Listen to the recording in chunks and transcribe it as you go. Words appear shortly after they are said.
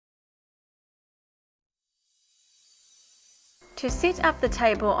To set up the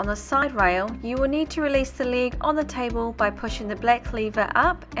table on the side rail, you will need to release the leg on the table by pushing the black lever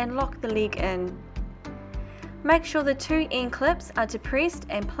up and lock the leg in. Make sure the two end clips are depressed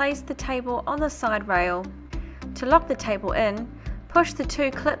and place the table on the side rail. To lock the table in, push the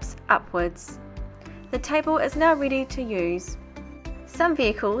two clips upwards. The table is now ready to use. Some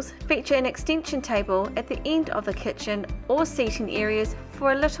vehicles feature an extension table at the end of the kitchen or seating areas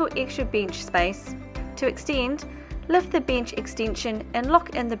for a little extra bench space. To extend, lift the bench extension and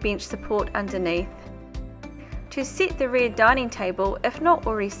lock in the bench support underneath. To set the rear dining table, if not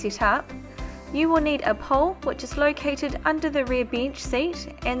already set up, you will need a pole which is located under the rear bench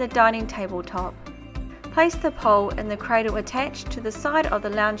seat and the dining table top. Place the pole in the cradle attached to the side of the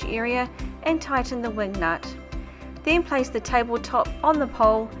lounge area and tighten the wing nut. Then place the tabletop on the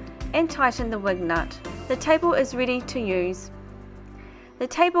pole and tighten the wing nut. The table is ready to use. The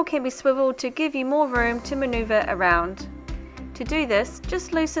table can be swiveled to give you more room to maneuver around. To do this,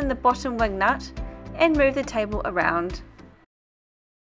 just loosen the bottom wing nut and move the table around.